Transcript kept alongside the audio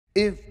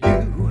If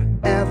you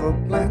ever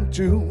plan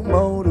to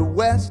motor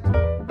west,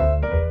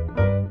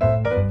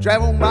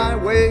 travel my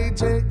way,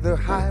 take the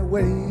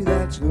highway,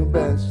 that's the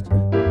best.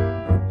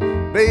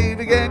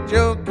 Baby, get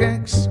your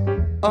kicks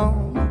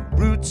on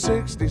Route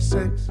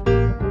 66.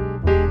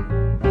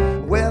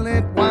 Well,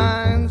 it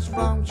winds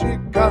from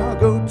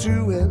Chicago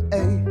to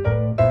L.A.,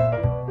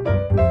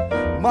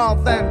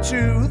 more than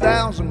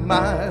 2,000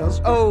 miles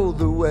all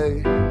the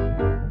way.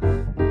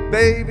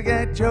 Baby,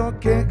 get your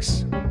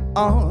kicks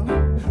on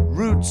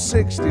Route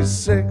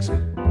 66.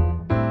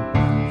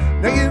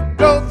 Now you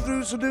go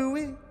through St.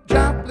 Louis,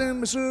 Joplin,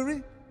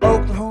 Missouri,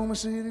 Oklahoma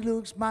City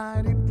looks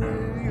mighty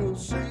pretty, you'll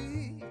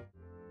see.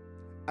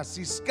 I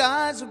see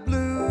skies of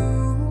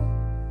blue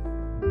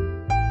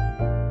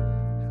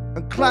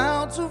and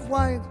clouds of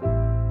white,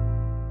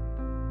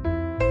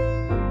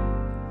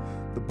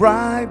 the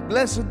bright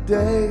blessed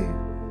day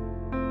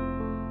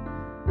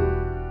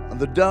and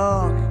the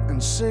dark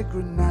and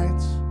sacred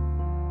nights.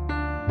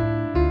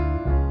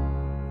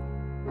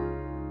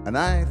 And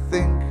I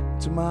think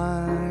to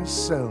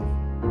myself,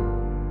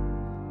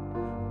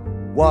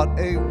 what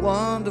a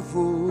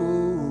wonderful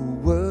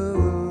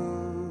world.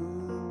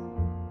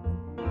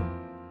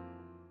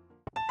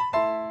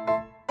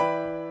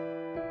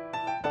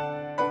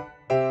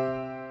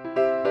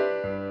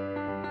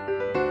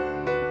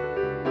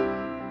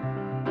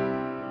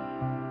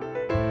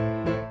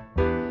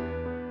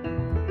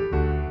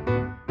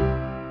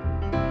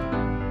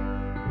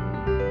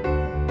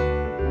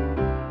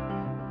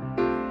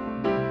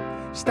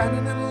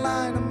 Standing in a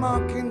line and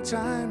marking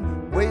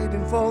time,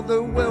 waiting for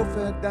the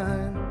welfare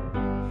dime,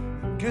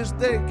 'cause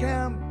they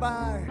can't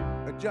buy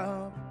a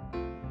job.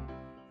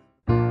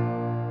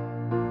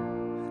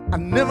 I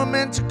never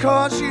meant to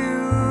cause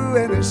you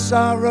any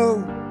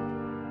sorrow.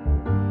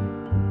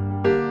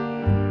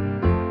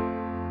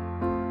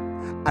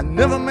 I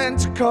never meant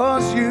to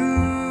cause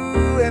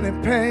you any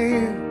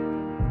pain.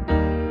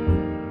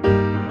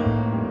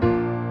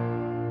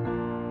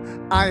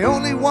 I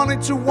only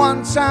wanted to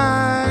one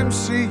time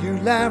see you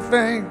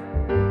laughing.